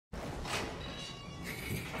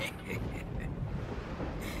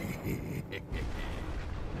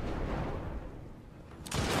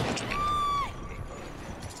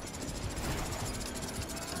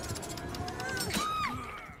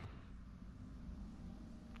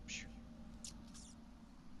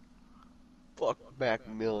Fuck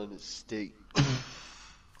Macmillan Estate. I'm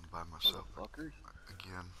by myself Motherfuckers.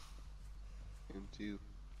 again. Him too.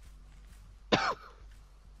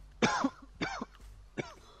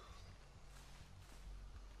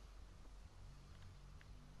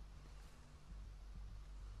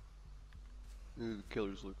 Ooh, the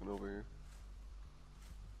killer's looking over here.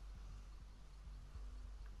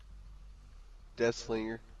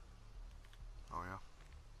 Deathslinger. Oh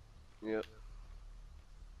yeah? Yep.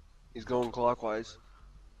 He's going clockwise.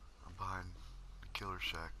 I'm behind the killer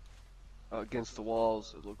shack. Against the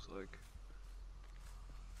walls, it looks like.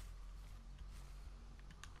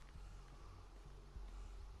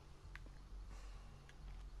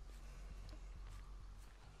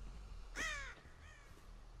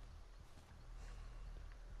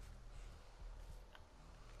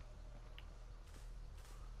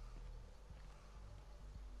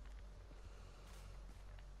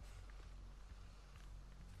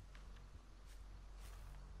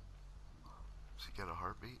 Does he got a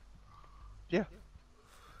heartbeat? Yeah.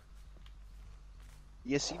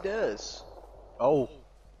 Yes, he does. Oh.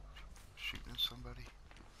 Shooting at somebody?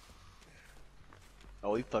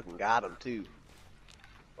 Oh, he fucking got him too.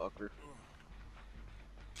 Fucker.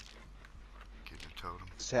 Getting a totem.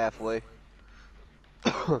 It's halfway.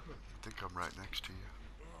 I think I'm right next to you.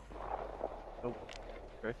 Oh.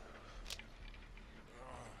 Okay.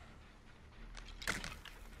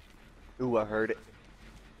 Ooh, I heard it.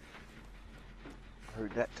 I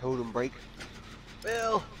heard that totem break.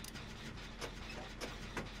 Bill!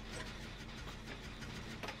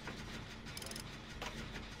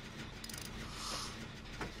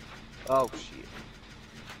 Oh, shit.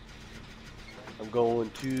 I'm going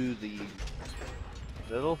to the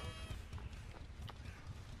middle.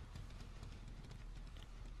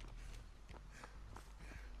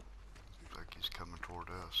 Looks like he's coming toward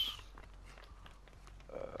us.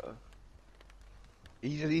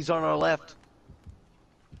 He's on our left.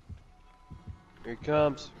 Here he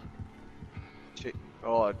comes. Shit.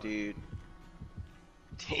 Oh, dude.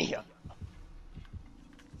 Damn.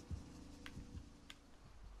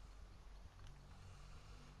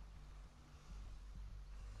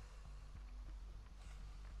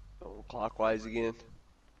 Going clockwise again.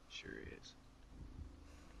 Sure is.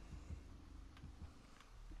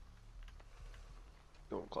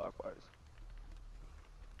 Going clockwise.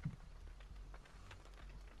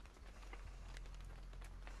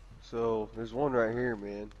 So, there's one right here,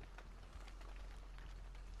 man.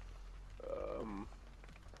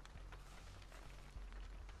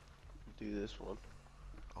 Do this one.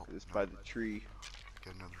 Oh, It's no. by the tree.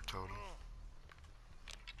 Got another totem.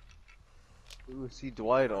 Ooh, I see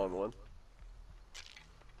Dwight on one.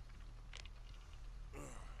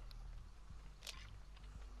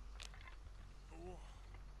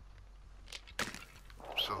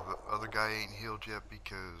 So the other guy ain't healed yet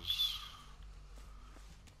because...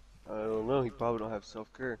 I don't know, he probably don't have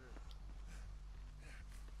self-care.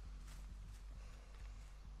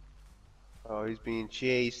 Oh, he's being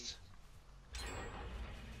chased.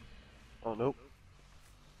 Oh, nope.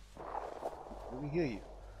 Let me heal you.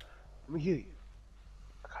 Let me heal you.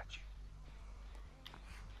 I got you.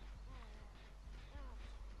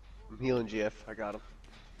 I'm healing Jeff. I got him.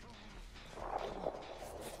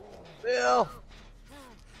 Bill!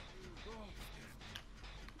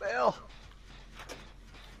 Bill!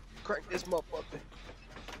 Crank this motherfucker.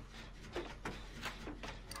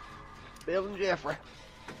 Bill and Jeffrey.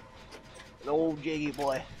 An old jiggy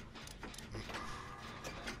boy.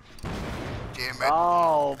 Damn it!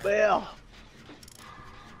 Oh, Bill!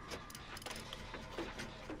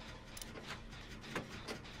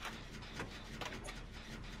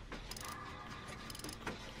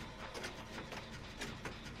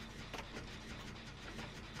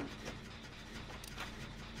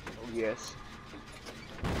 Oh, yes.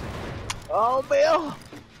 Oh, Bill!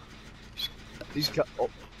 He's got. Oh,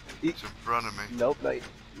 He's in front of me. nope,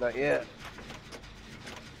 not yet.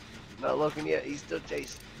 Not looking yet. He's still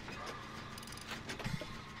chasing.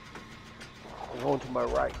 I'm going to my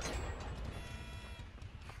right.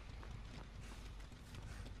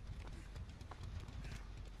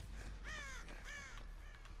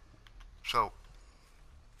 So...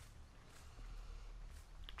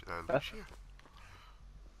 Did I lose you?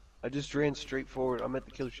 I just ran straight forward. I'm at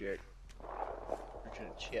the kill shack. Reaching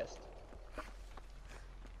a chest.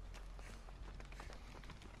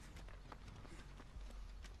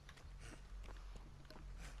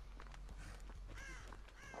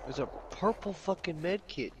 There's a purple fucking med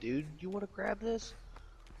kit, dude. You want to grab this?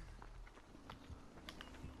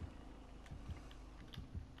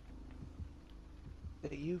 Is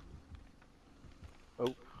that you?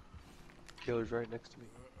 Oh, killer's right next to me.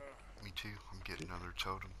 Me too. I'm getting another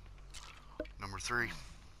totem. Number 3.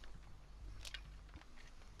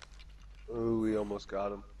 Ooh, we almost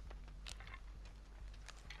got him.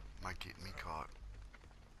 Might get me caught.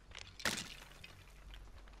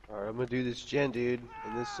 Alright, I'm gonna do this gen, dude.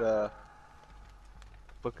 And this,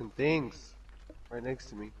 fucking things right next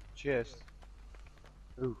to me. Chest.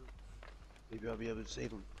 Ooh. Maybe I'll be able to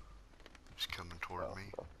save him. He's coming toward me.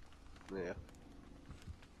 Yeah.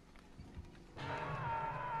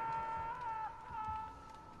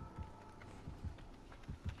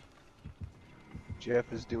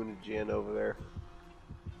 Jeff is doing a gen over there.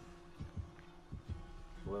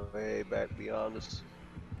 Way back beyond us.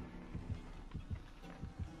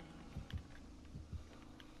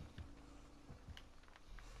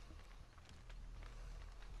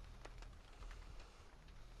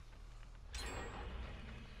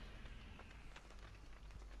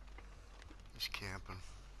 He's camping.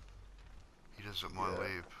 He doesn't want to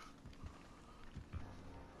leave.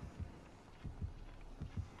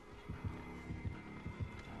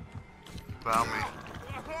 He found me.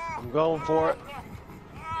 I'm going for it.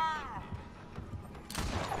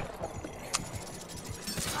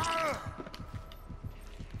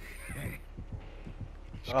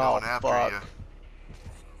 He's going after fuck. you.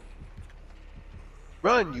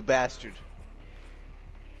 Run, you bastard.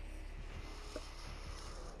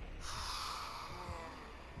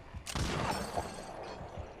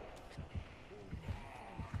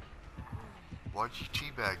 Why'd you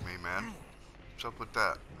teabag me, man? What's up with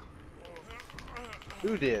that?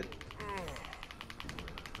 Who did?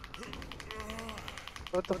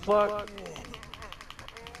 What the fuck? What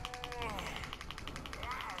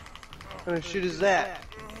kind of shit is that?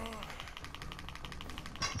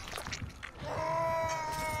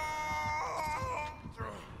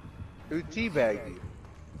 Who teabagged you?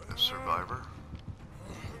 A survivor?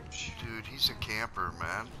 Dude, he's a camper,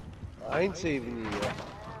 man. I ain't saving you yet.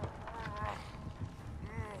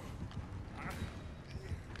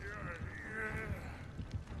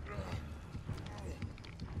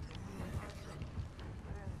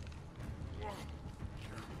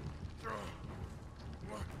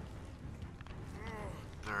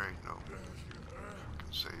 There ain't no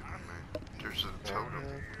fucking saving me. There's a totem.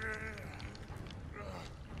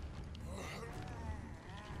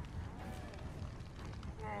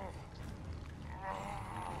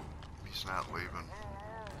 He's not leaving.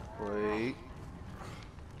 Wait.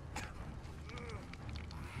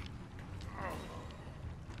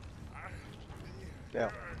 Now.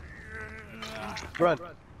 Run.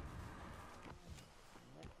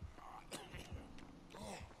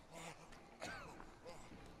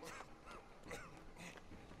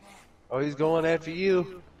 Oh, he's going after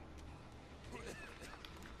you.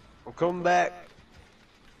 I'm coming back.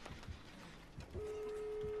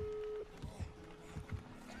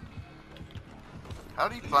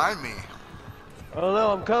 How'd he find me? I don't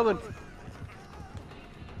know, I'm coming.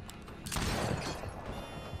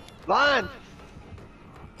 Line!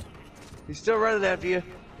 He's still running after you.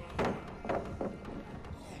 I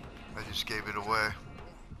just gave it away.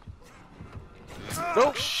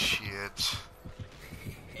 Nope. Shit.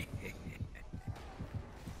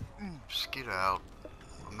 Just get out.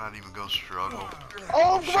 I'm not even gonna struggle.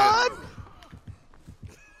 Oh, shit. come on!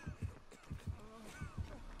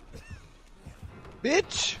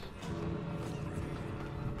 Bitch!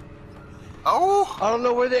 Oh! I don't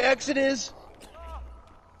know where the exit is.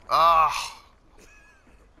 Ah!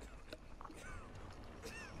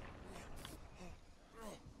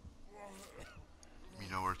 You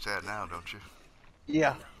know where it's at now, don't you?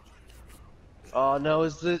 Yeah. Oh no,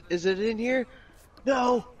 is it in here?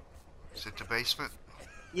 No! Is it the basement?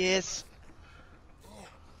 Yes.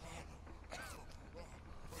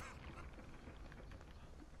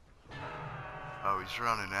 Oh, he's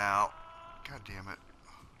running out. God damn it.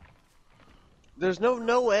 There's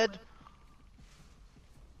no Ed.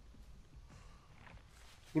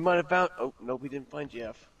 He might have found. Oh no, we didn't find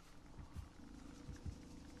Jeff.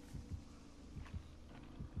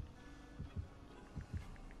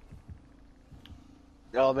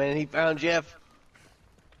 Oh man, he found Jeff.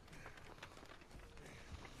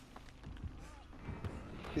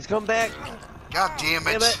 He's come back. God damn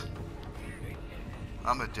it. Damn it.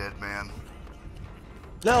 I'm a dead man.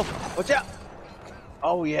 No, watch out.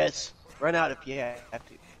 Oh yes, run out if you have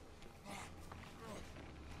to.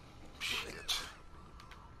 Shit.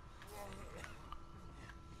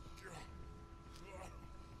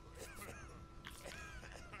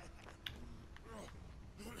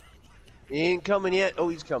 He ain't coming yet. Oh,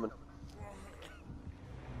 he's coming.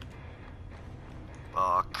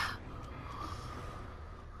 Fuck.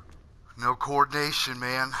 No coordination,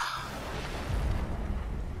 man.